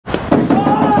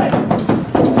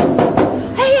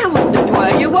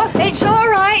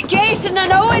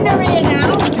and Owen are here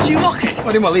now. Did you lock it?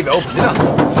 I didn't want to leave it open, did I?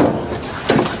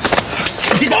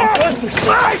 You did that on purpose.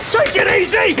 Right, take it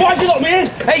easy! Why'd you lock me in?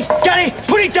 Hey, Gary,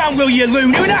 put it down, will you,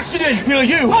 loon? You're an accident. You know,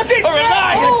 you. I didn't. Or a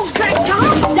lie. Oh,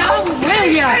 calm down, will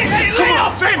you? Hey, come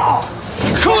off him!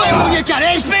 Cool it, will you, Gary?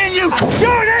 It's me and you.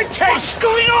 You're an head case. What's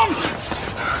going on?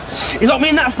 He locked me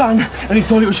in that van, and he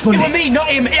thought it was funny. It was me, not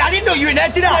him. I didn't know you were in there,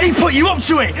 did I? He put you up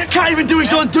to it. Can't even do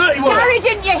his own dirty work. Gary,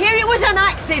 didn't you hear it was an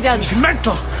accident? It's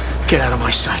mental. Get out of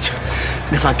my sight.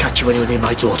 And if I catch you anywhere near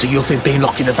my daughter, you'll think being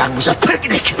locked in the van was a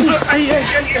picnic.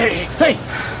 Hey.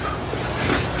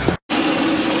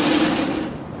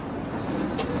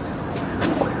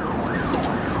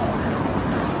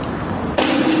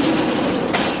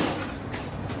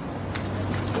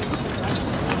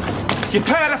 You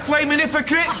pair of flaming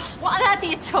hypocrites! What on earth are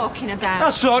you talking about? I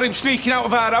saw him sneaking out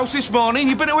of our house this morning.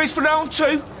 You've been away for round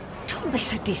two. Don't be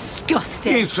so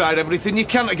disgusting. You tried everything you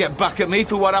can to get back at me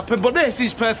for what happened, but this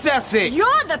is pathetic.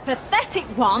 You're the pathetic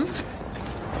one.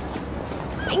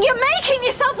 You're making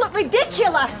yourself look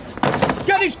ridiculous.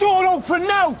 Get his door open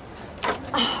now!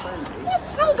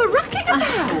 What's all the racket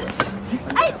about?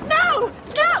 Hey, no!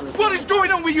 What is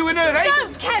going on with you and her, eh?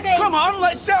 Don't, Kevin! Come on,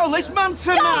 let's settle this man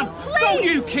to man. Please! Don't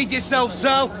you kid yourself,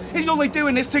 Zell. He's only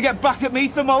doing this to get back at me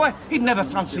for Molly. He'd never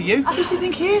fancy you. Who does he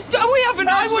think he is? We haven't.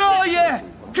 I saw you!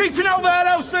 Creeping out of our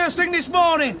house first thing this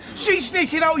morning. She's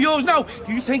sneaking out yours now.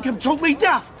 You think I'm totally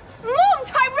daft? Mum,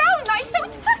 Tyrone, that is so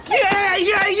tacky!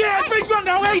 Yeah! Big one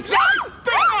now, eh? Don't!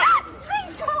 Dad,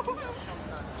 please don't!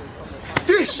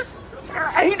 This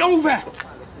ain't over.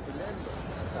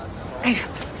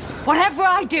 Whatever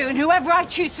I do and whoever I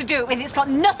choose to do it with, it's got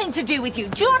nothing to do with you.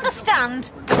 Do you understand?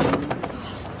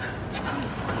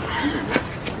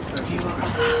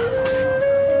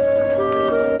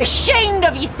 Ashamed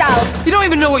of yourself! You don't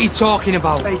even know what you're talking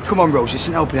about. Hey, come on, Rose, this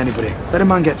isn't helping anybody. Let a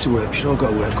man get to work. We should all go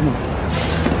to work. Come on.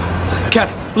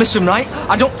 Kev, listen, right?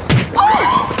 I don't...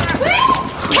 Oh!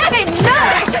 Kevin,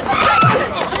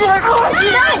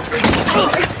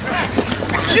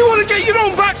 Do you want to get your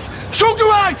own back? So do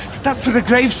I! That's for the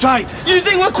gravesite. You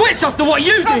think we're quits after what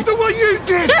you did? After what you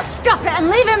did! Just stop it and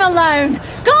leave him alone.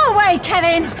 Go away,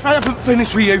 Kevin. I haven't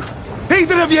finished with you.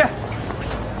 Either of you.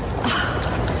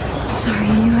 Sorry,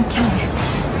 are you okay?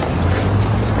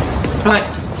 Right,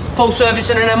 full service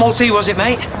and an MOT, was it,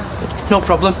 mate? No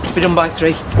problem. Be done by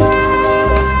 3.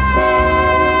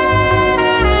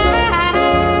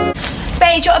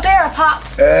 Babe, do you want a beer or a pop?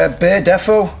 Beer,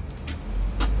 defo.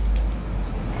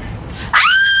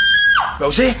 Ah!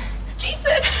 Rosie?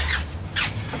 Jason!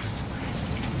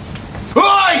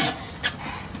 Oi!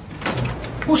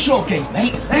 What's your game,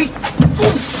 mate? Hey?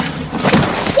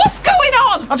 What's going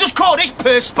on? I just called this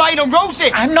perv spying on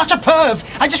Rosie. I'm not a perv.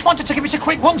 I just wanted to give it a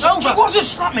quick once-over. What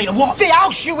does that mean? What? The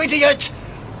house, you idiot!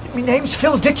 My name's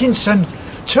Phil Dickinson.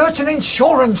 Turton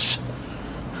Insurance.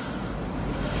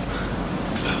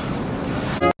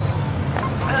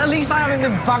 At least I haven't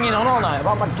been banging on all night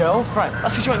about my girlfriend.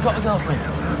 That's because you ain't got a girlfriend.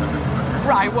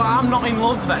 Right, well, I'm not in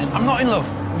love then. I'm not in love.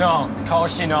 No, of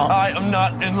course you're not. I am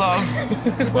not in love.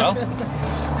 Well,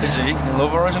 is he in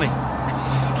love or isn't he?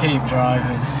 Keep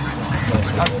driving.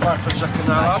 That's right for a second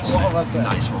now, lads. What have I said?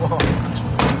 Nice one.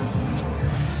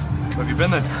 Where have you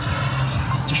been then?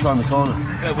 Just round the corner.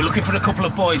 We're looking for a couple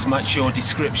of boys match your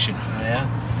description. Yeah.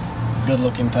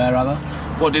 Good-looking pair, are they?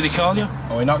 What did he call you?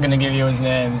 Well, we're not going to give you his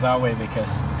names, are we?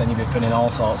 Because then you'd be pinning all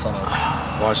sorts on us.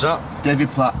 Why's that? David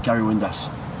Platt, Gary Windass.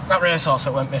 That racehorse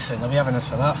that went missing, they'll be having us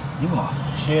for that. You are?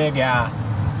 Sugar.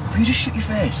 Will you just shut your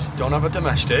face? Don't have a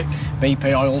domestic.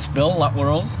 BP oil spill, that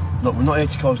were us. Look, we're not here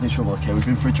to cause any trouble, okay? We've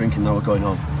been for a drink and now we're going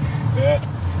home. Yeah.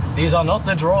 These are not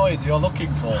the droids you're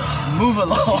looking for. Move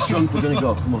along. He's drunk, we're gonna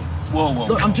go. Come on. Whoa.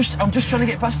 Look, I'm just trying to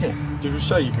get past it. Did you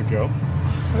say you could go?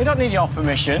 We don't need your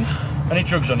permission. Any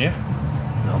drugs on you?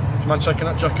 No. Do you mind taking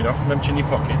that jacket off and emptying your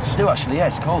pockets? I do actually, yeah,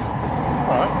 it's cold.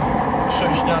 Alright. I'll show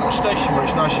you down at the station where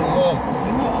it's nice and warm.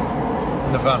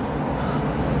 In the van.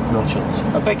 No chance.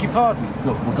 I beg your pardon?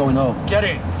 Look, we're going home. Get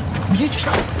in. Will you just...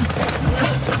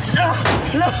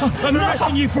 I'm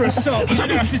arresting you for assault. You don't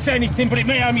have to say anything, but it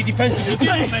may harm your defences if you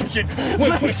mention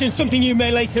when questioned something you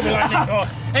may later rely on court.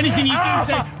 Anything you do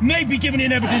say may be given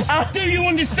in evidence. Do you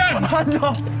understand? I'm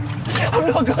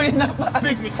not going in that van.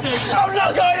 Big mistake. I'm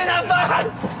not going in that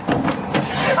van.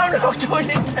 I'm not going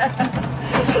in there.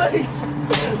 Please.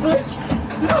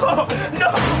 No.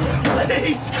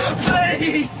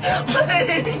 Please.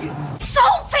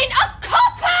 Assaulting a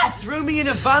copper! Threw me in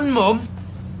a van, Mum.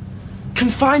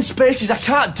 Confined spaces, I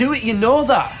can't do it, you know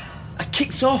that. I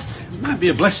kicked off. It might be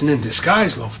a blessing in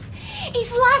disguise, love.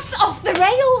 His life's off the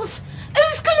rails.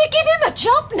 Who's gonna give him a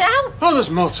job now? Oh, there's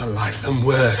more to life than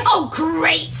work. Oh,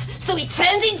 great! so he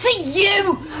turns into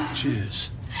you. Cheers.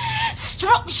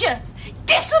 Structure,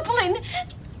 discipline,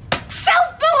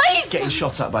 self-belief. Getting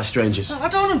shot at by strangers. I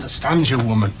don't understand you,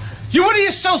 woman. You worry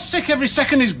yourself sick every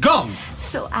second he's gone.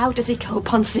 So how does he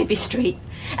cope on Civvy Street?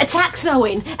 Attacks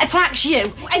Owen, attacks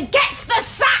you, and gets the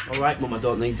sack! All right, Mum, I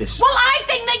don't need this. Well, I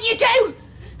think that you do!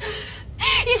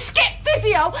 You skip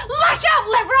physio, lash out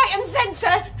left, right and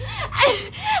centre,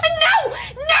 and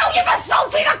now you've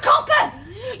assaulted a copper!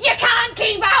 You can't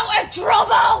keep out of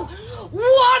trouble!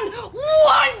 One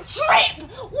trip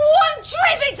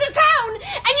into town,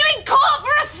 and you're in court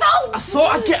for assault! I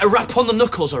thought I'd get a rap on the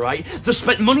knuckles, all right? They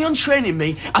spent money on training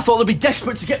me. I thought they'd be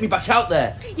desperate to get me back out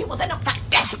there. Yeah, well, they're not that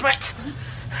desperate.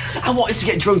 I wanted to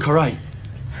get drunk, all right?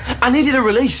 I needed a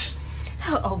release.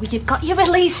 Oh, well, you've got your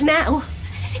release now.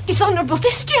 Dishonourable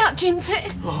discharge, isn't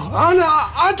it? Oh,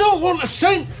 I don't want a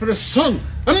saint for a son.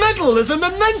 A medal as a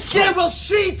memento. Yeah, well,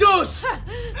 she does.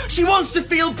 She wants to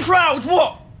feel proud.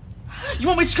 What? You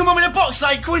want me to come home in a box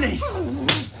like Quinny?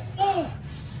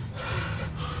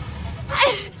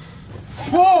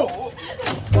 Whoa!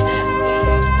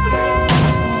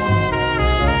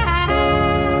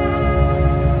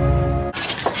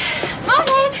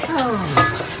 Morning.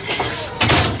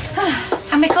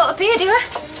 Am I caught up here, do I?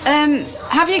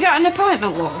 Have you got an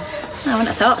appointment, love? I wouldn't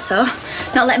have thought so.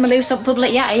 Not letting me loose up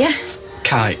public yet, are you?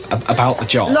 Kai, about the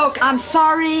job. Look, I'm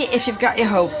sorry if you've got your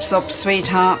hopes up,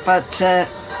 sweetheart, but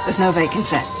there's no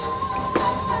vacancy.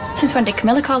 Since when did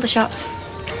Camilla call the shots?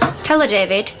 Tell her,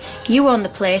 David, you own the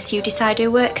place, you decide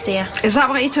who works here. Is that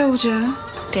what he told you?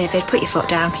 David, put your foot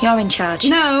down. You're in charge.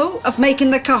 No, of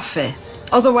making the coffee.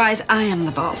 Otherwise, I am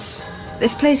the boss.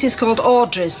 This place is called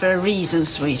Audrey's for a reason,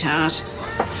 sweetheart.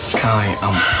 Kai,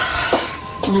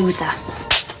 Loser.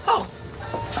 Oh.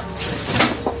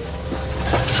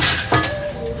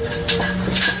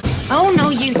 Oh, no,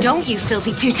 you don't, you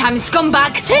filthy two-time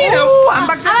scumbag. Ooh, I'm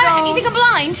back from You home. think I'm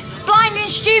blind? Blind and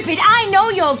stupid. I know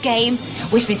your game.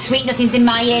 Whispering sweet nothings in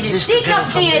my ear. Seek not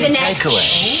see her the next.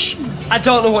 Shh. I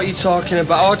don't know what you're talking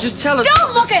about. I'll just tell her.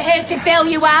 Don't look at her to bail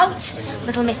you out.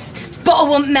 Little Miss Butter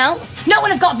won't melt. Not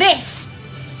when I've got this.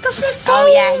 That's my phone.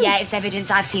 Oh, yeah, it's evidence.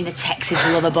 I've seen the Texas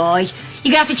lover boy.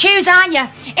 You're gonna have to choose, aren't you? Is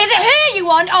it her you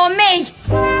want or me?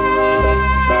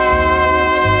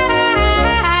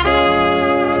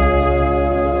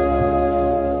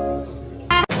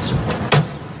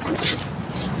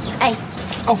 Hey.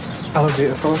 Oh, hello,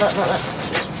 beautiful. Look.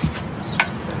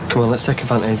 Come on, let's take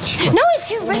advantage. No, it's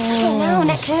too risky now.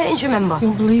 Neck curtains, remember? You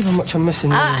don't believe how much I'm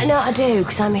missing you. No, I do,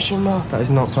 because I miss you more. That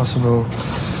is not possible.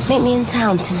 Meet me in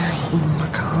town tonight. I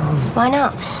can't. Why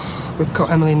not? We've got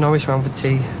Emily and Norris round for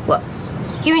tea. What?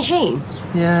 You and Sheen?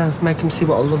 Yeah, make them see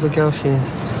what a lovely girl she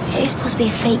is. It's supposed to be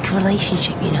a fake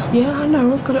relationship, you know. Yeah, I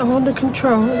know. I've got it all under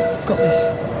control. I've got this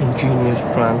ingenious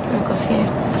plan. Oh, good for you.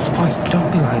 Oh,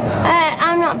 don't be like that.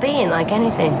 I'm not being like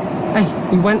anything. Hey,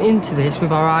 we went into this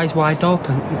with our eyes wide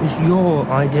open. It was your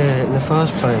idea in the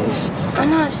first place. I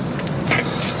know. I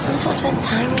just want to spend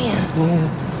time with you. Yeah,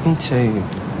 me too.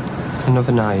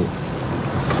 Another night.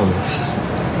 Promise.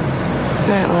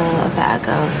 Right, well, I better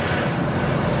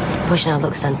go. Pushing our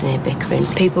luck standing here bickering.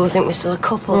 People will think we're still a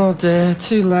couple. Oh dear,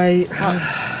 too late. What?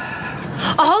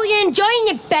 I hope you're enjoying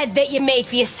your bed that you made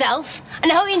for yourself.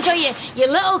 And I hope you enjoy your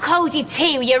little cosy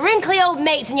tea with your wrinkly old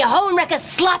mates and your home wrecker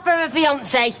slapper of a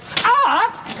fiancé.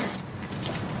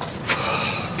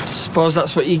 Suppose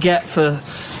that's what you get for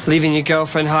leaving your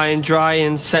girlfriend high and dry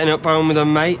and setting up home with her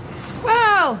mate.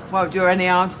 Well, won't do her any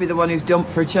harm to be the one who's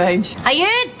dumped for a change. I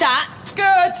heard that.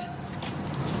 Good.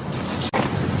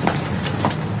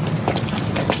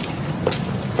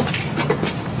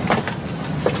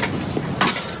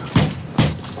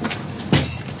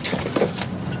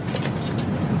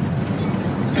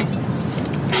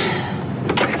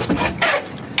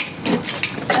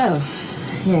 Oh,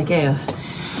 yeah, Gail.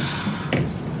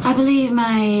 I believe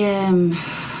my,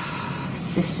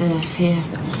 sister's here.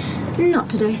 Not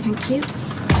today, thank you.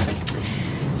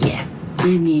 Yeah,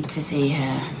 I need to see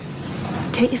her.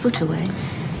 Take your foot away.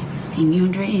 In your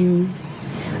dreams.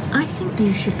 I think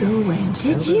you should go away and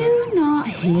Did you not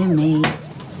hear me?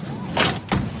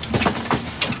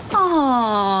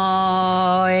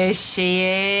 Oh, here she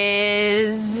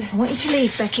is. I want you to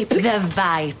leave, Becky, please. The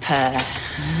Viper.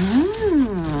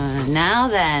 Now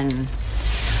then.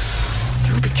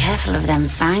 You'll be careful of them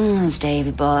fangs,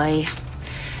 Davy boy.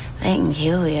 They can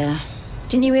kill you.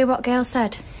 Didn't you hear what Gail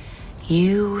said?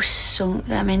 You sunk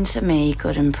them into me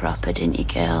good and proper, didn't you,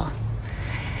 girl?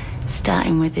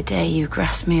 Starting with the day you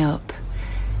grasped me up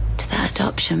to that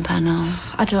adoption panel.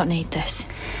 I don't need this.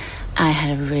 I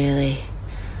had a really,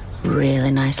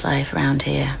 really nice life around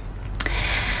here.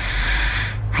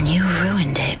 And you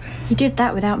ruined it. You did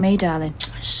that without me, darling.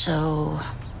 So,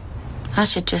 I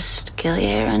should just kill you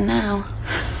here and now.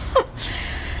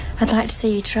 I'd like to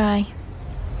see you try.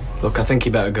 Look, I think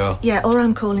you better go. Yeah, or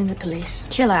I'm calling the police.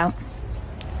 Chill out.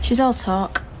 She's all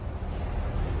talk.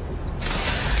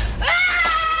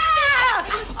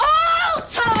 All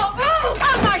talk!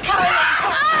 Oh, my God!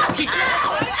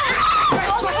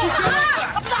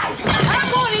 I'm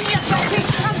calling you, Becky!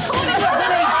 I'm calling the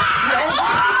police!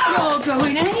 You're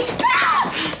going, eh?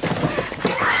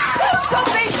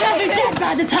 Somebody's dead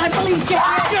by the time police get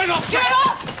here! Get off! Get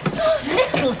off!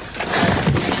 Little.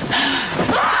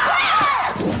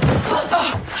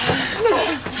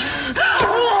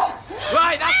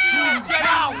 Right, that's it. Get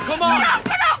out! Come on!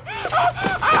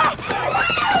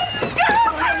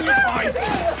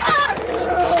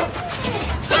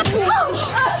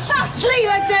 Leave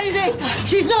her, Davy!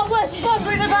 She's not worth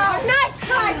bothering about! Nice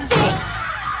try, sis!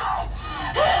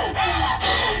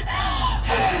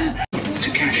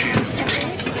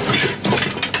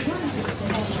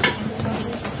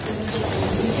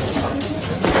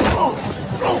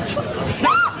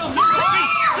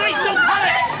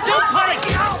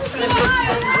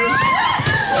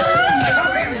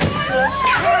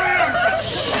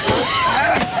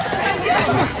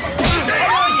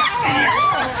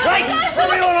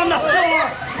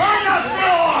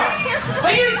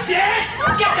 Are you dead?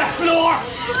 Get the floor!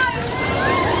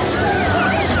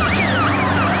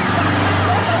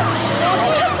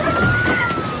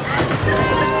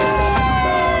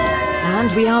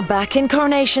 And we are back in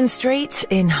Coronation Street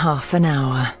in half an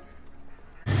hour.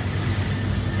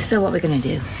 So what are we going to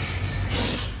do?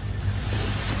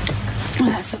 Well,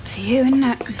 that's up to you, isn't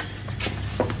it?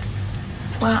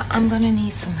 Well, I'm going to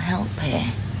need some help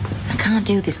here. I can't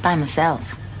do this by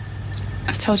myself.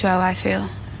 I've told you how I feel.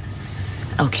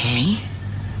 Okay.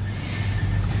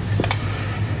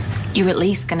 You're at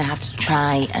least going to have to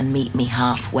try and meet me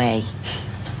halfway.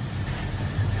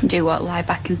 Do what? Lie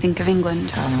back and think of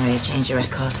England? Oh, Maria, change your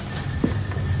record.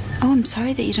 Oh, I'm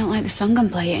sorry that you don't like the song I'm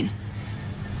playing.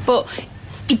 But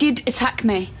he did attack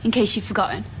me, in case you've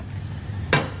forgotten.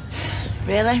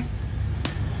 Really?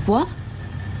 What?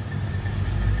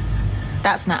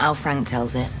 That's not how Frank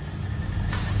tells it.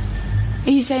 Are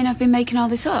you saying I've been making all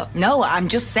this up? No, I'm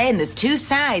just saying there's two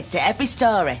sides to every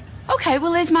story. Okay,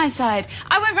 well, here's my side.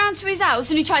 I went round to his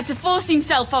house and he tried to force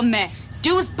himself on me.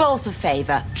 Do us both a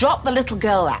favour. Drop the little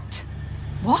girl act.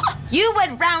 What? You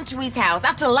went round to his house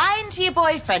after lying to your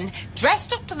boyfriend,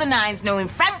 dressed up to the nines, knowing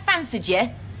Frank fancied you.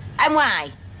 And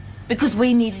why? Because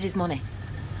we needed his money.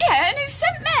 Yeah, and who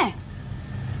sent me?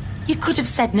 You could have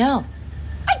said no.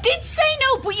 I did say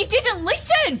no, but you didn't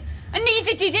listen. And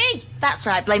neither did he. That's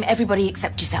right, blame everybody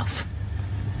except yourself.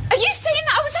 Are you saying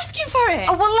that I was asking for it?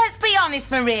 Oh, well, let's be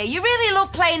honest, Maria. You really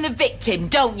love playing the victim,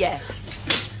 don't you?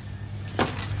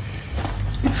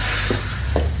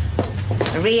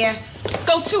 Maria.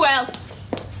 Go to hell.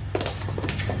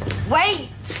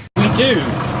 Wait. We do.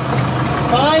 It's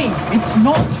fine. It's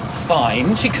not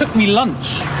fine. She cooked me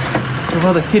lunch. A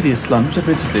rather hideous lunch,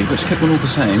 admittedly, but she cooked one all the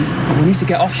same. Oh, we need to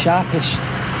get off sharpish.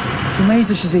 Who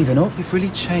knows if she's even up? You've really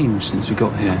changed since we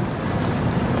got here.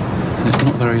 And it's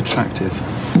not very attractive.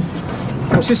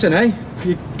 What's this then, eh?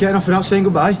 You getting off without saying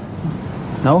goodbye?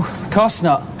 No, of course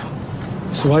not.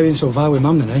 So why are you being so vile with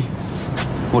Mum then, eh?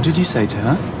 What did you say to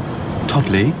her? Todd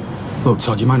Lee? Look,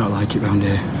 Todd, you might not like it round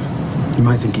here. You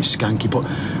might think it's skanky, but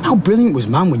how brilliant was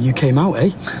Mam when you came out,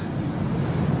 eh?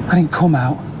 I didn't come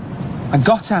out. I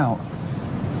got out.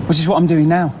 Which is what I'm doing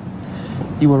now.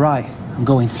 You were right. I'm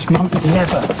going. Mum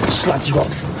never slagged you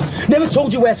off. Never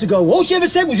told you where to go. All she ever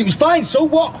said was it was fine, so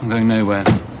what? I'm going nowhere.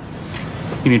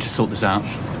 You need to sort this out.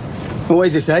 Well, what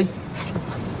is this, eh?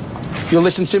 You'll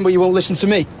listen to him, but you won't listen to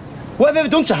me. What have I ever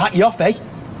done to hat you off, eh?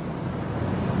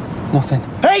 Nothing.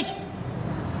 Hey!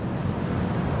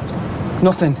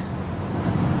 Nothing.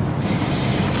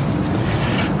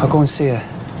 I'll go and see her.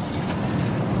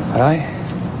 All right?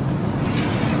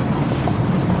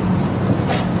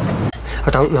 I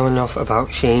don't know enough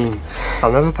about Sheen.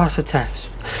 I'll never pass a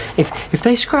test. If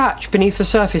they scratch beneath the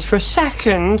surface for a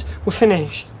second, we're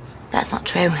finished. That's not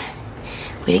true.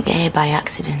 We didn't get here by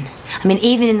accident. I mean,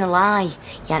 even in the lie,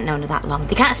 you ain't known her that long.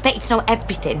 They can't expect you to know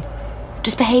everything.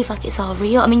 Just behave like it's all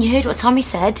real. I mean, you heard what Tommy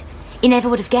said. He never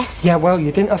would have guessed. Yeah, well,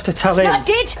 you didn't have to tell him. No, I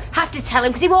did have to tell him,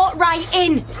 because he walked right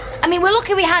in. I mean, we're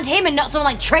lucky we had him and not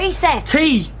someone like Tracy.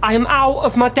 T, I am out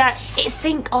of my depth. It's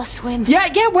sink or swim. Yeah,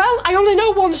 well, I only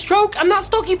know one stroke, and that's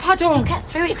doggy paddle. You'll get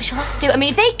through it, because you'll have to do it. I mean,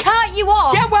 if they cart you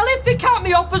off... Yeah, well, if they cart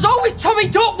me off, there's always Tommy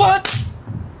Duckworth.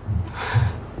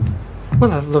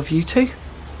 Well, I love you too.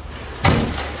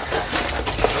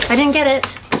 I didn't get it.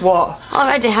 What?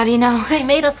 Already, how do you know? They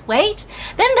made us wait.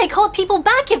 Then they called people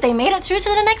back if they made it through to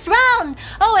the next round.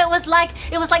 Oh, it was like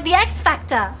the X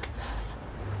Factor.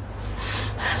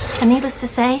 And needless to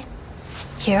say,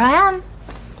 here I am.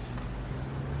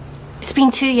 It's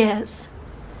been 2 years.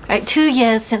 Right, 2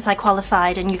 years since I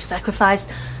qualified, and you've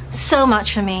sacrificed so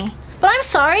much for me. But I'm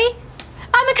sorry.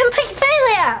 I'm a complete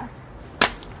failure.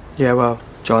 Yeah, well,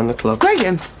 join the club.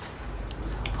 Graeme!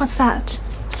 What's that?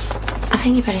 I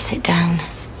think you better sit down.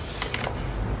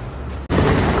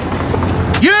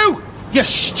 You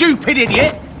stupid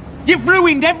idiot! You've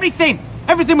ruined everything!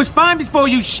 Everything was fine before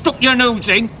you stuck your nose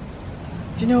in. Do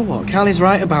you know what? Kylie's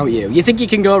right about you. You think you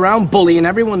can go around bullying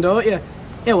everyone, don't you?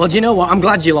 Yeah, well, do you know what? I'm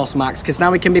glad you lost Max, because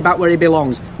now he can be back where he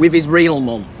belongs, with his real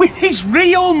mum. With his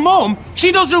real mum?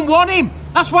 She doesn't want him.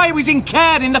 That's why he was in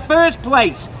care in the first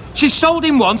place. She sold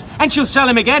him once, and she'll sell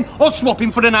him again, or swap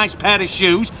him for a nice pair of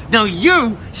shoes. Now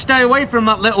you stay away from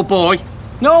that little boy.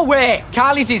 No way!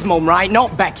 Kylie's his mum, right?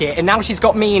 Not Becky, and now she's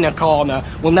got me in a corner.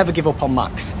 We'll never give up on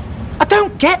Max. I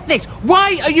don't get this.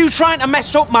 Why are you trying to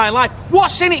mess up my life?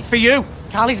 What's in it for you?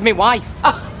 Kylie's my wife.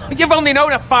 You've only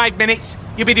known her 5 minutes.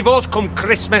 You'll be divorced come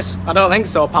Christmas. I don't think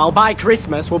so, pal. By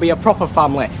Christmas, we'll be a proper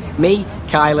family. Me,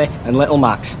 Kylie, and little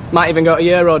Max. Might even go to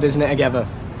Euro Disney together.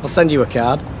 I'll send you a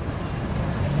card.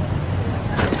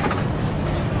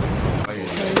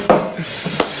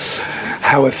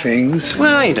 How are things?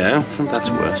 Well, you know, from bad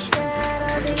to worse.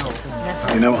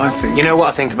 You know what I think? You know what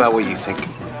I think about what you think.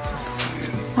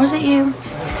 Was it you?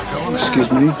 Excuse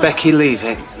me? Becky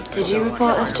leaving. Did you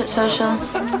report us to social?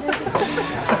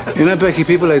 You know, Becky,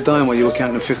 people are dying while you were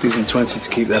counting the 50s and 20s to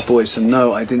keep their boys. So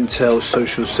no, I didn't tell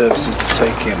social services to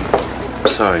take him. I'm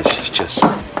sorry, she's just...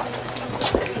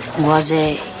 Was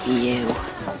it you?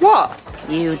 What?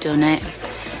 You done it.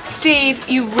 Steve,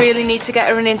 you really need to get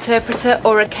her an interpreter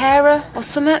or a carer or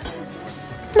something.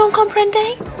 Non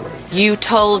comprende? You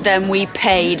told them we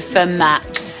paid for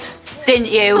Max, didn't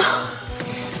you?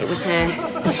 It was her.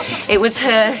 It was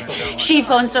her. She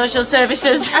phoned social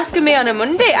services. Asking me on a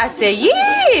Monday, I say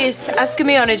yes. Asking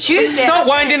me on a Tuesday. Stop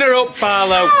winding her up,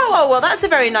 Paula. Oh, well, that's a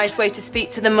very nice way to speak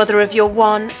to the mother of your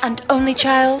one and only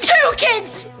child. 2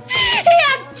 kids! He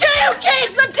had 2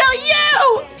 kids until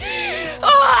you! Oh,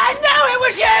 I know it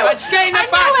was you! Let's get in the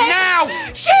back now!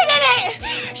 She did it!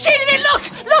 She did it!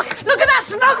 Look at that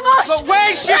smoke wash! But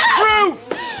where's your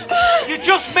proof? You're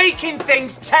just making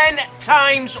things 10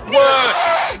 times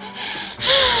worse.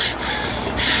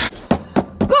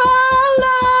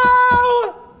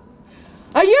 Paula!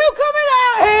 Are you coming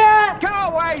out here? Go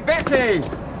away, Betty!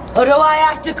 Or do I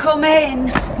have to come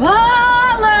in?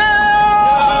 Paula!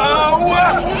 No!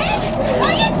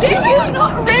 Do you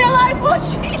not realise what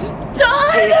she's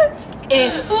done?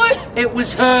 It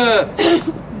was her.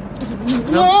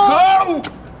 Go!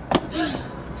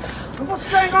 What's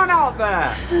going on out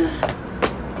there?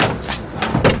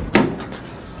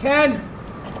 Ken?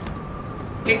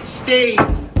 It's Steve.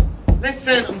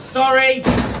 Listen, I'm sorry.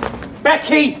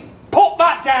 Becky, put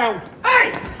that down.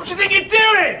 Hey! What do you think you're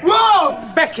doing? Whoa!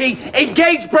 Becky,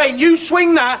 engage brain, you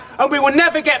swing that and we will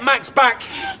never get Max back.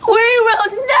 We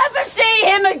will never see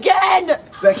him again!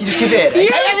 Becky, just give it. Hey,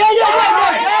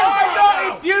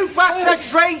 not if you batter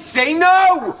Tracy,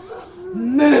 no!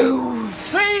 Move!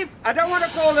 Steve, I don't want to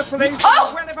call the police.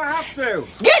 Oh! We'll never have to.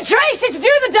 Get Tracy to do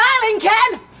the dialing,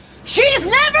 Ken! She's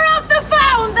never off the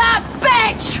phone, that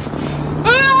bitch!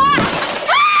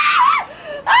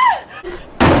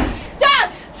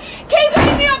 Dad! Keep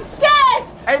Amy upstairs!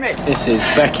 Amy! This is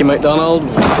Becky McDonald,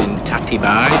 waving tatty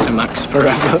bye to Max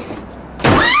forever.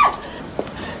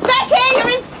 Becky, you're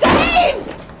insane!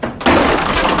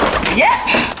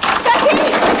 Yeah! Becky,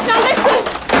 now listen!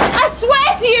 I swear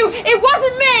to you, it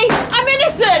wasn't me! I'm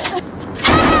innocent!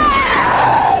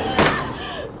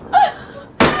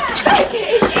 Becky!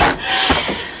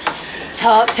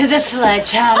 Talk to the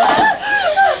sledgehammer.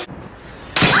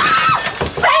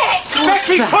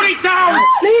 Becky, put it down!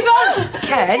 Leave us!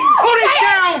 Ken? Put it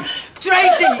down!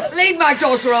 Tracy, leave my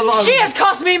daughter alone. She has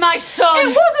cost me my son.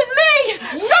 It wasn't me!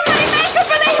 Somebody make her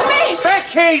believe me!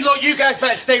 Becky, look, you guys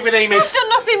better stay with Amy. I've done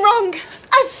nothing wrong.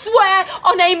 I swear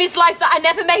on Amy's life that I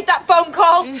never made that phone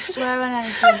call. You swear on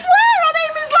anything? I swear on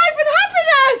Amy's life and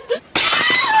happiness!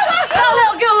 That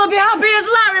little girl will be happy as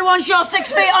Larry once you're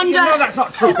 6 feet under. You know that's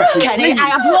not true, Becky. Kenny, I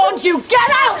have warned you. Get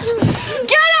out!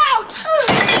 Get out!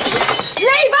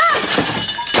 Leave us!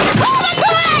 Call the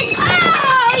police!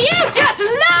 Oh, you just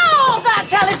love that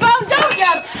telephone, don't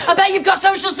you? I bet you've got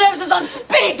social services on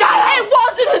speed dial. It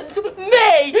wasn't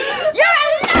me! You're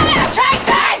a liar,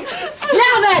 Tracy!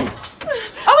 Now then,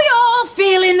 are we all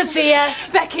feeling the fear?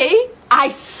 Becky, I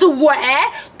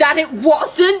swear that it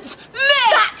wasn't me!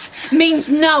 That means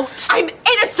note. I'm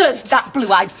innocent. That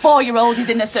blue-eyed 4-year-old is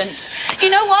innocent. You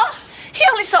know what? He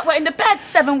only stopped wetting the bed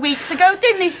 7 weeks ago,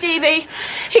 didn't he, Stevie?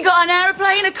 He got an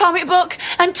aeroplane, a comic book,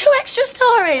 and 2 extra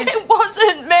stories. It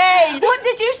wasn't me. What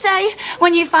did you say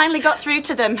when you finally got through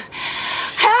to them?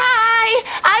 Hi,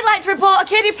 I'd like to report a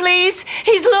kiddie, please.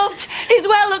 He's loved, he's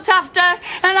well looked after,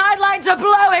 and I'd like to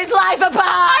blow his life apart.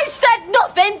 I said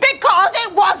nothing because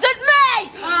it wasn't me.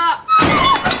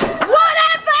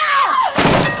 Whatever!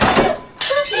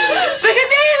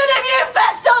 Because even if you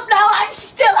fessed up now, I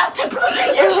still have to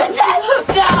bludgeon you to death.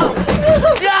 No!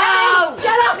 No!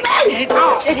 Get off me!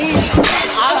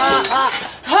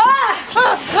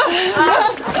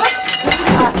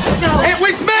 It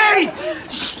was me!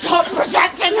 Stop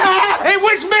protecting her! It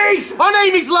was me! On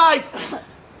Amy's life!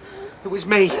 It was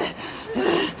me.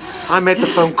 I made the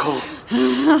phone call.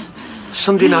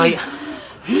 Sunday night.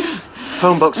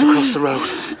 Phone box across the road.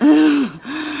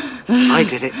 I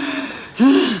did it.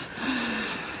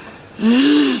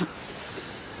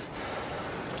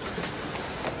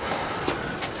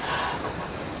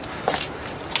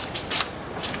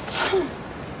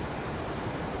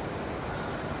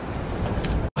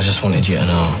 I just wanted you to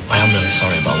know I am really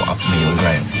sorry about what happened to you and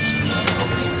Graeme.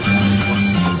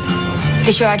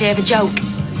 This your idea of a joke?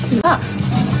 What?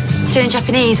 Turning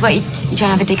Japanese? What, you trying to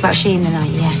have a dig about Sheen then, are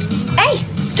you? Yeah. Hey,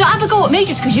 don't have a go at me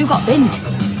just because you got binned.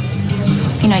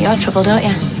 You know you're trouble, don't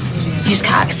you? You just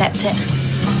can't accept it.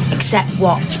 Accept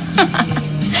what?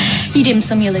 You dim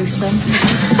some, you lose some.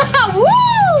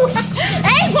 Woo!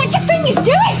 Hey, what you think you're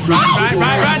doing? Right,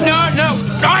 no.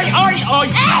 Right,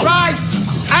 Hey. right,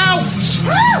 out!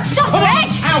 Stop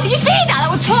it! Did you see that? That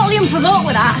was totally unprovoked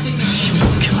with that.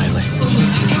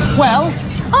 Kylie. Well?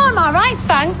 I'm alright,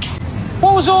 thanks.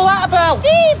 What was all that about?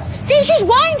 Steve, she's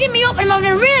winding me up and I'm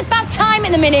having a really bad time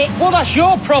at the minute. Well, that's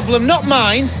your problem, not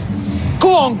mine.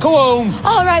 Go on, go home.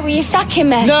 All right, well, you're sacking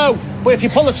me. No, but if you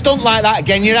pull a stunt like that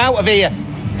again, you're out of here.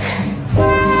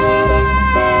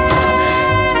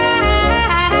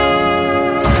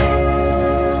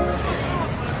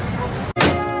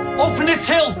 Open the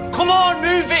till. Come on,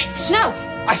 move it. No.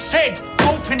 I said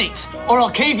open it, or I'll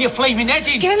cave your flaming head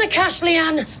in. Give him the cash,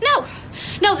 Leanne.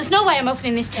 No, there's no way I'm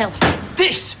opening this till.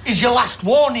 This is your last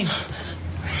warning.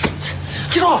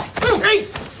 Get off. Hey.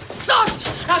 Sod!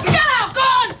 Now get out, go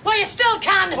on, while you still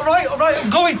can. All right, I'm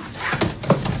going.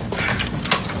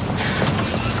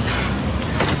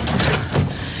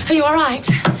 Are you all right?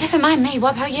 Never mind me,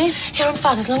 what about you? Yeah, I'm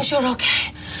fine, as long as you're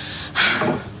okay.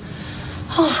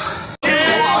 Oh.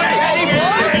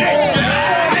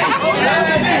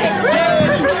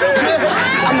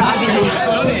 I'm not having this.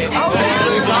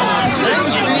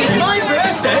 It's my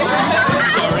birthday.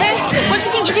 Hey, what do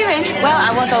you think you're doing? Well,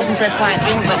 I was hoping for a quiet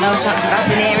drink, but no chance of that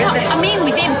in here, is there? I mean,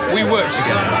 with him. We work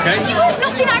together, okay? You heard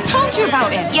nothing I told you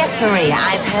about him. Yes, Maria,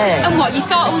 I've heard. And what, you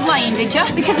thought I was lying, did you?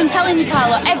 Because I'm telling you,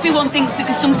 Carla, everyone thinks that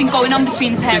there's something going on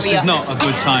between the pair of you. This is not a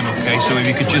good time, okay? So if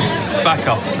you could just back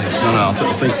off, please. No,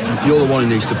 I think you're the one who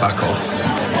needs to back off.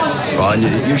 Right, and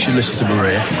you should listen to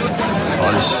Maria.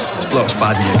 Right, this bloke's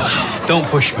bad news. Don't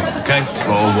push me, okay?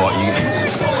 Oh, what?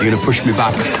 You're going to push me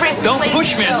back? Chris, don't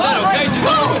push me, I said, okay?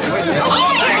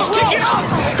 Let's kick it off!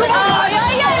 Come on!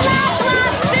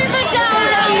 Lads, simmer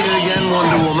down! Do it again,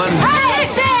 Wonder Woman. Hey,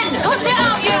 it's in! Cut it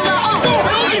out, you lot!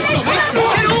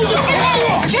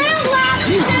 Chill,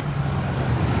 lads!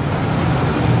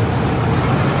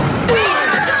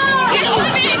 Get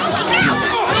off it!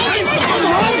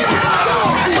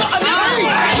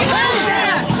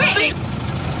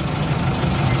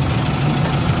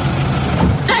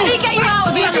 Let me get you out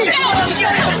of here! Who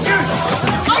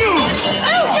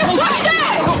just pushed her?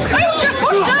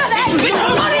 Then?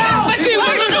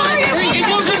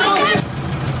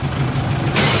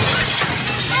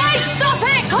 Hey, stop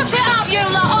it! Cut it out, you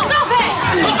lot! Stop it!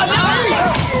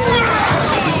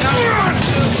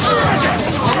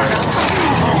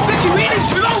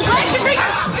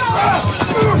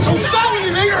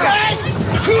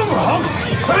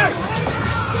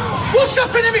 What's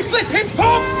happening, me flipping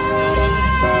pop?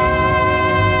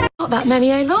 Not that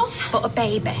many, eh, love? But a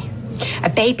baby. A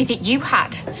baby that you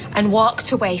had and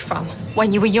walked away from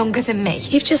when you were younger than me.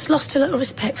 You've just lost a little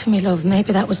respect for me, love.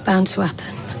 Maybe that was bound to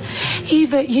happen.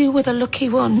 Eva, you were the lucky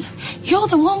one. You're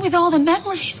the one with all the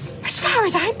memories. As far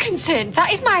as I'm concerned,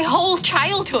 that is my whole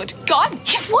childhood gone.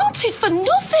 You've wanted for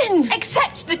nothing.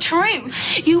 Except the truth.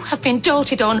 You have been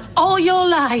doted on all your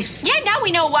life. Yeah, now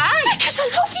we know why. Because I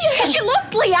love you. Because you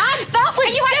loved Leanne. That was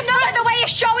and you had no different. other way of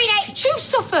showing it. Did you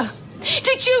suffer?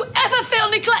 Did you ever feel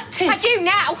neglected? I do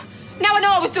now. Now I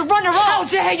know I was the runner-up. How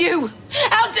dare you?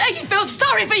 How dare you feel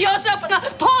sorry for yourself when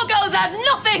that poor girl's had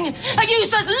nothing? A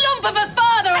useless lump of a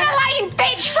father and a lying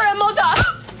bitch for a mother.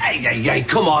 Hey,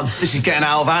 come on. This is getting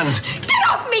out of hand. Get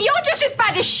off me! You're just as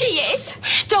bad as she is.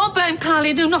 Don't blame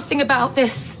Kylie. Do nothing about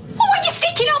this. Well, what are you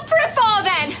sticking up for her for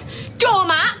then?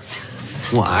 Doormat?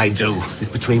 What I do is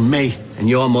between me and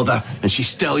your mother, and she's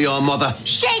still your mother.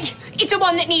 She is the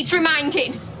one that needs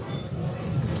reminding.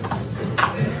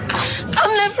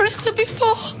 I've never hit her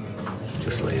before.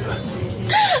 Just leave her.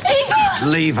 Eva!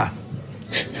 Leave her.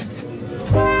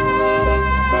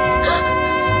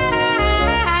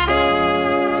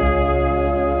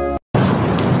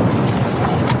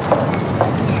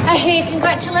 I hear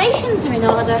congratulations are in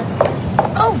order.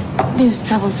 Oh, news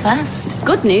travels fast.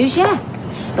 Good news, yeah.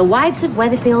 The wives of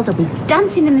Weatherfield will be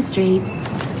dancing in the street.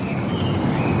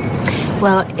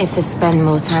 Well, if they spend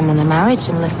more time on the marriage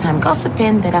and less time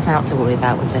gossiping, they'd have nothing to worry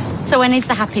about, would they? So when is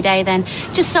the happy day then?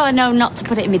 Just so I know not to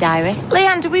put it in my diary.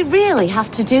 Leanne, do we really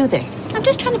have to do this? I'm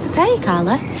just trying to prepare you,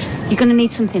 Carla. You're going to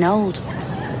need something old.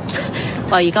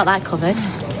 Well, you got that covered.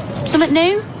 Something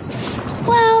new?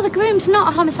 Well, the groom's not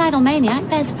a homicidal maniac.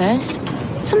 There's first.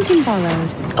 Something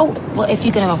borrowed. Oh, well, if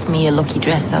you're going to offer me a lucky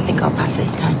dress, I think I'll pass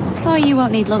this time. Oh, you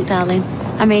won't need luck, darling.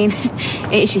 I mean,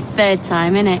 it's your third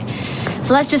time, innit?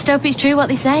 So let's just hope it's true what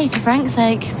they say, for Frank's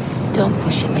sake. Don't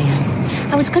push it,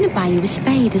 Leanne. I was going to buy you a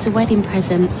spade as a wedding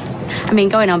present. I mean,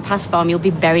 going on past form, you'll be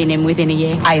burying him within a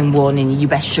year. I am warning you. You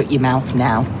best shut your mouth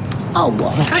now. Oh,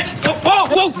 what? Hey,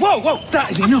 whoa! That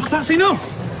is enough. That's enough.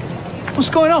 What's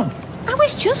going on? I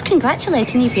was just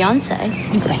congratulating your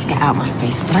fiancé. You best get out of my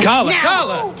face right Carla, now.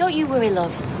 Carla! Oh, don't you worry,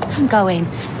 love. I'm going.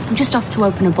 I'm just off to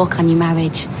open a book on your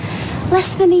marriage.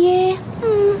 Less than a year.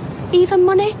 Even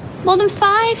money. More than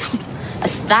 5.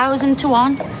 1,000 to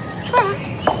 1. Try.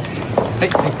 Hey.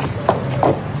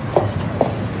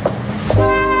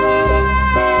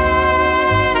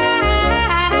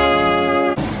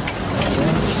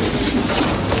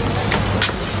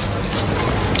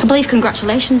 I believe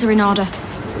congratulations are in order.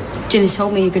 Ginny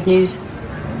told me your good news.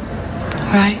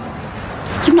 Right.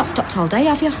 You've not stopped all day,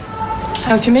 have you?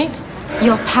 How do you mean?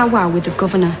 Your powwow with the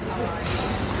governor.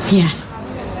 Yeah.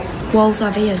 Walls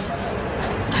have ears.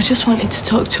 I just wanted to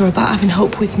talk to her about having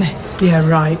Hope with me. Yeah,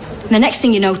 right. And the next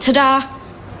thing you know, ta-da!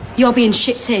 You're being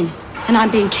shipped in, and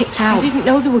I'm being kicked out. I didn't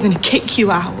know they were going to kick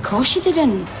you out. Of course you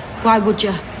didn't. Why would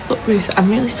you? Look, Ruth, I'm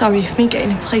really sorry if me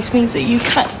getting a place means that you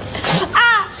can't...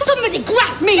 Ah! Somebody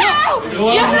grasp me up! You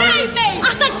hate me! I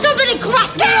said somebody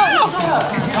grasp me up!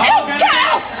 Hey, get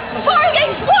out! 4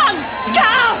 against 1! Get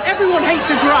out! Everyone hates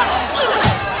the grass.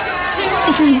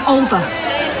 This isn't over.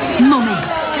 Mummy.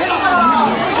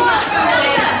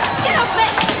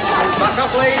 Back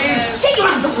up, ladies. Get your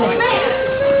hands up, please.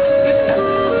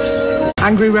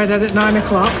 Angry redhead at 9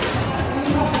 o'clock.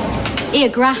 Here,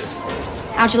 grass.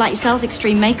 How'd you like your cells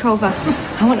extreme makeover?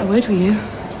 I want a word with you.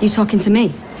 You talking to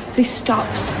me? This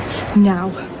stops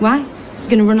now. Why? You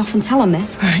gonna run off and tell on me?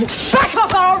 Right. Back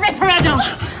off or I'll rip her head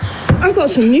off! I've got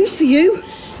some news for you.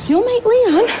 Your mate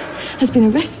Leanne has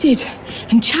been arrested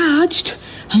and charged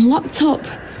and locked up.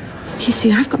 You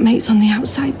see, I've got mates on the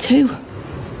outside too.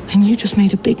 And you just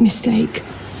made a big mistake.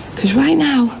 Because right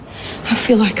now, I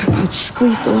feel like I could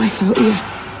squeeze the life out of you.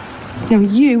 Now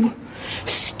you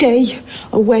stay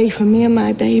away from me and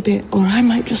my baby, or I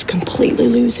might just completely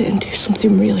lose it and do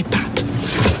something really bad.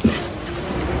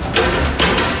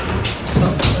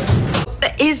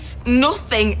 There is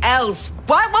nothing else.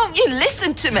 Why won't you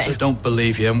listen to me? I don't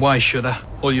believe you, and why should I?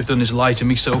 All you've done is lie to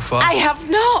me so far. I have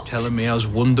not. Telling me I was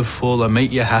wonderful, I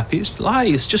make you happy. It's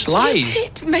lies, just lies. You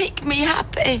did make me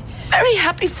happy. Very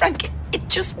happy, Frank. It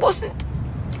just wasn't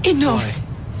enough.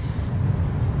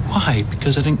 Why?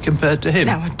 Because I didn't compare to him?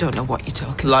 Now I don't know what you're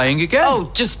talking about. Lying again?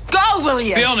 Oh, just go, will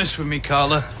you? Be honest with me,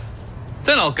 Carla.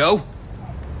 Then I'll go.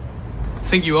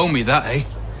 Think you owe me that, eh?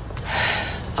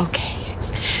 Okay.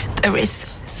 There is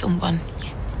someone.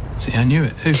 See, I knew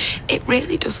it. Who? It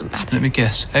really doesn't matter. Let me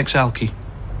guess. Ex-alky.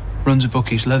 Runs a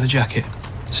bookies, leather jacket.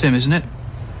 It's him, isn't it?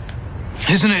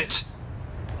 Isn't it?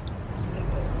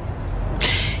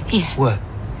 Yeah. Where?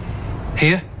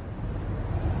 Here?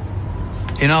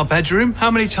 In our bedroom?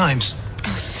 How many times?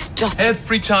 Oh, stop.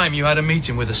 Every time you had a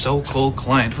meeting with a so-called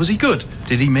client. Was he good?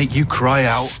 Did he make you cry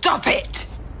out? Stop it!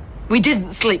 We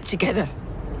didn't sleep together.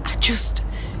 I just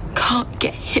can't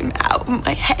get him out of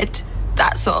my head.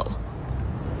 That's all.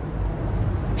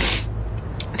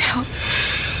 Now,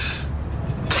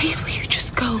 please will you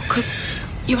just go? Because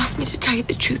you asked me to tell you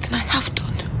the truth and I have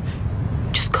done.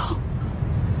 Just go.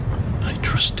 I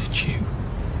trusted you.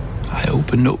 I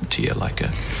opened up to you like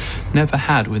I never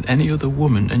had with any other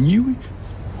woman, and you were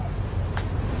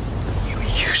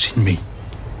using me.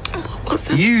 What was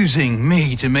it? Using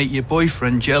me to make your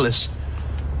boyfriend jealous.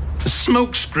 A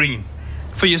smokescreen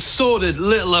for your sordid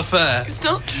little affair. It's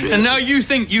not true. And now you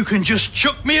think you can just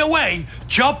chuck me away?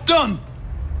 Job done.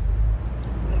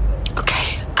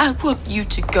 Okay, I want you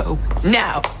to go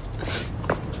now.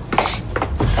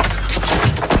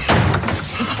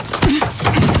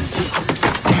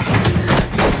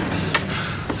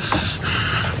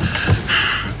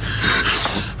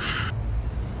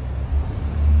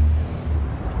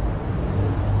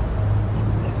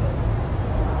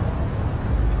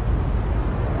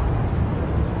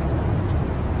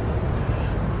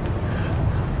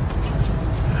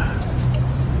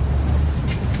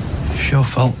 It's your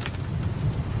fault.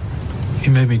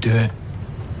 You made me do it.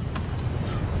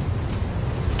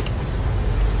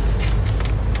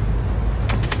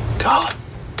 God.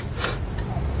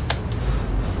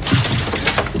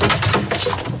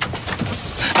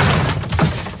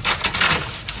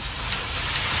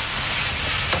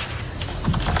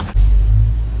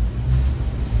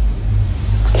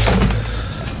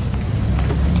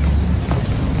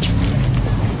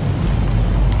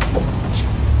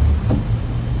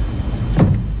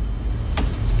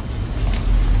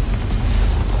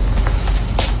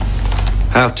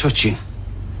 How touching.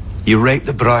 You raped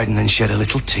the bride and then shed a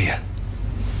little tear.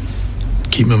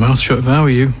 Keep my mouth shut if I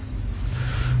were you.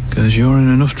 Because you're in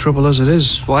enough trouble as it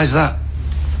is. Why's that?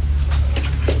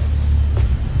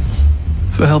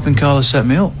 For helping Carla set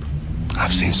me up.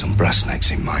 I've seen some brass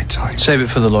necks in my time. Save it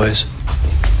for the lawyers.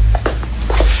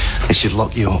 They should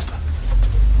lock you up.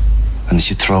 And they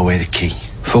should throw away the key.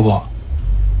 For what?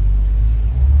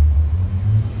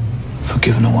 For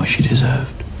giving her what she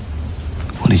deserved.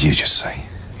 What did you just say?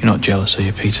 You're not jealous, are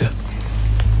you, Peter?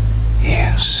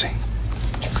 Yes.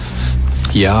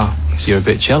 Yeah, you're a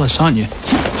bit jealous, aren't you?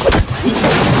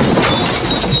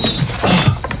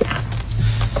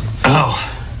 Oh.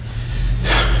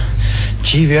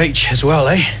 GVH as well,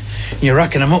 eh? You're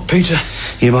racking them up, Peter.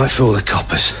 You might fool the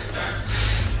coppers,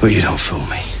 but you don't fool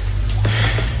me.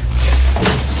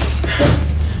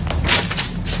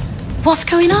 What's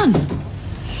going on?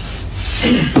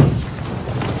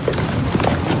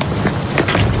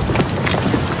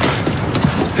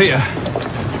 Peter.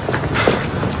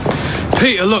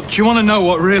 Peter, look, do you want to know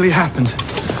what really happened?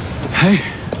 Hey?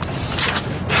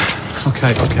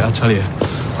 Okay, I'll tell you.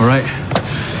 All right?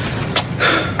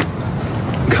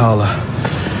 Carla.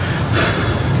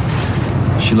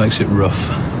 She likes it rough.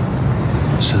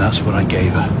 So that's what I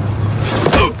gave her.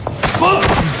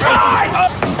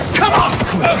 Come on!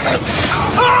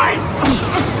 All right!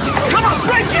 Come on,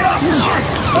 break it up!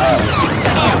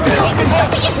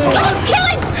 Stop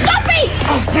killing! Stop me!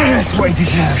 That's what he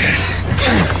deserves.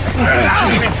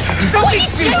 Don't be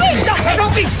stupid!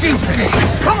 Don't be stupid!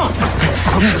 Come on!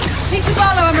 Peter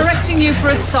Barlow, I'm arresting you for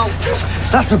assault.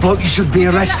 That's the bloke you should be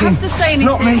arresting. You don't have to say anything.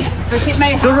 Not me. But it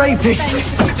may The rapist. You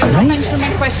do not mention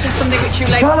in question something which you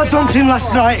later... Carla dumped him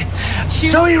last night.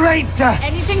 So he raped her.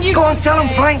 Anything you Go on, tell him,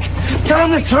 Frank. Tell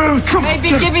him the truth. Come may be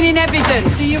giving in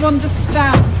evidence. Do you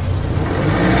understand?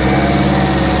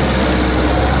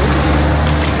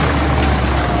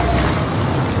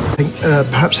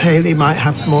 Perhaps Hayley might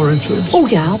have more influence. Oh,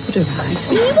 yeah, I'll put her right.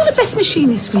 I mean, you're one of the best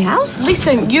machinists we have.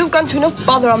 Listen, you've gone to enough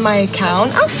bother on my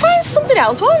account. I'll find something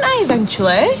else, won't I,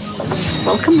 eventually?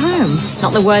 Welcome home.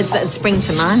 Not the words that would spring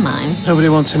to my mind. Nobody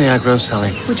wants any aggro,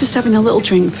 Sally. We're just having a little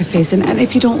drink for fizz, and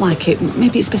if you don't like it,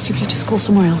 maybe it's best if you just go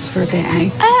somewhere else for a bit, eh?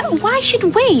 Why should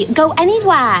we go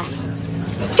anywhere?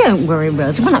 Don't worry,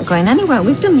 Rosie. We're not going anywhere.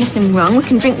 We've done nothing wrong. We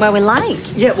can drink where we like.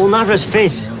 Yeah, well, neither has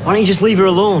Fizz. Why don't you just leave her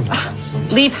alone?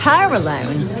 Leave her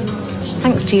alone?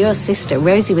 Thanks to your sister,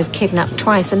 Rosie was kidnapped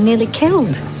twice and nearly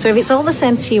killed. So if it's all the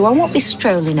same to you, I won't be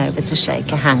strolling over to shake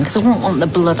her hand, because I won't want the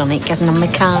blood on it getting on my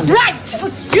card. Right!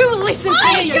 You listen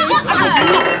to me! I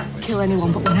did not kill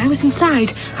anyone, but when I was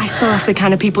inside, I saw off the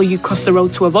kind of people you cross the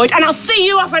road to avoid, and I'll see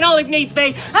you off and all if needs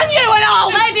be, and you and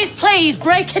all! Ladies, please,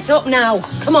 break it up now.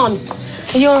 Come on.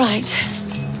 Are you all right?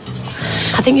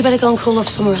 I think you better go and cool off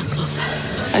somewhere else, love.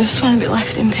 I just want to be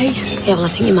left in peace. Yeah, well, I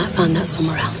think you might find that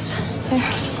somewhere else. Yeah.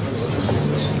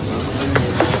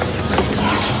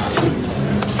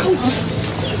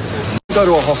 Go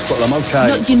to a hospital, I'm okay.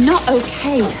 No, you're not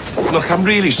okay. Look, I'm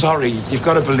really sorry. You've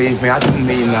got to believe me, I didn't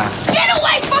mean that. Get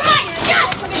away from my...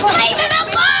 Leave him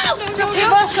alone!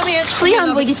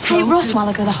 Leon, will you take Ross while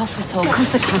I go to the hospital? Of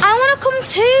course I can. I want to come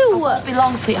too. It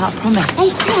belongs, sweetheart, promise. Hey,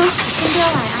 come on. It's going to be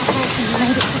all right. I'll help you. You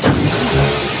made it to...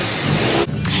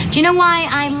 Do you know why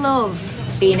I love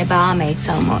being a barmaid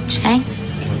so much, eh?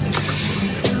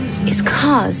 It's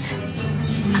 'cause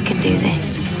I can do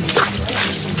this.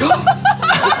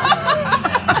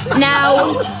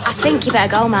 Now, I think you better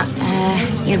go, Matt.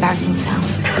 You're embarrassing yourself.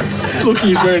 It's lucky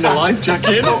he's wearing a life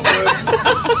jacket.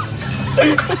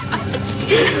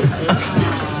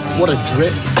 What a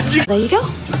drip. There you go.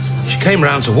 She came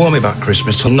round to warn me about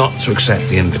Christmas till not to accept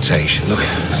the invitation. Look,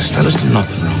 Stella's done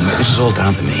nothing wrong, mate. This is all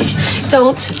down to me.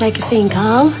 Don't make a scene,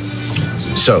 Carl.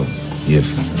 So,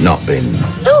 you've not been...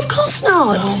 No, of course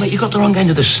not. No, mate, you got the wrong end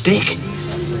of the stick.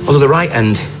 Although the right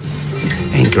end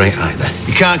ain't great either.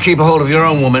 You can't keep a hold of your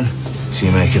own woman, so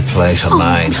you make a play for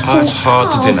mine. Oh, that's hard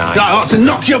to deny. I ought to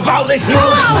knock you about this, Rose.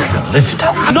 I've lived it.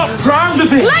 I'm not proud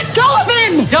of it. Let go of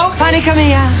him! Don't panic,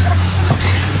 Amia.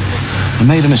 I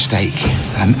made a mistake.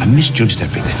 I misjudged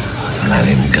everything. Let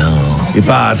him go. You're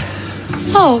bad.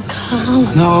 Oh, Carl.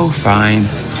 No, fine.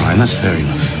 Fine, that's fair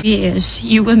enough. Years,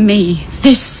 you and me.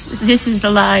 This is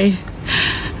the lie.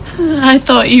 I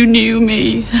thought you knew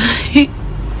me.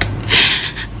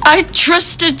 I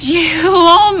trusted you.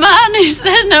 Oh, man, is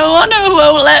there no one who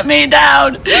won't let me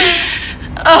down?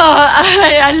 Oh,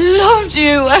 I loved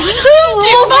you. I loved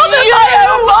you more than my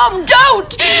own mom.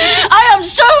 Don't! I am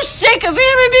so sick of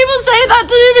hearing people say that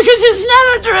to me because it's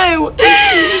never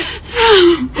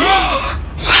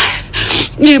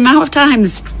true. The amount of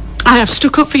times I have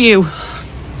stuck up for you.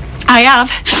 I have.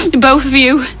 Both of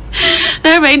you.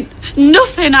 There ain't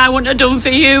nothing I wouldn't have done for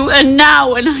you. And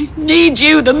now when I need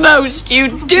you the most, you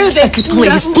do this.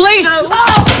 Please, please. No.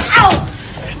 Ow!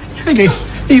 Haley,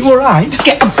 are you all right?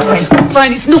 Get up,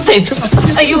 fine, it's nothing.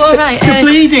 Are you all right? You're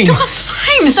bleeding. God,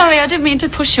 sorry, I didn't mean to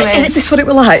push you in. Is this what it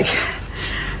were like?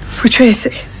 With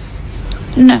Tracy?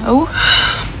 No.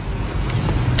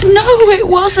 No, it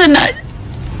wasn't.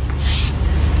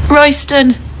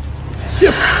 Royston.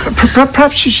 Yeah,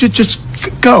 perhaps you should just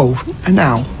go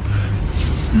now.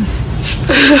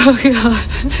 Oh, God.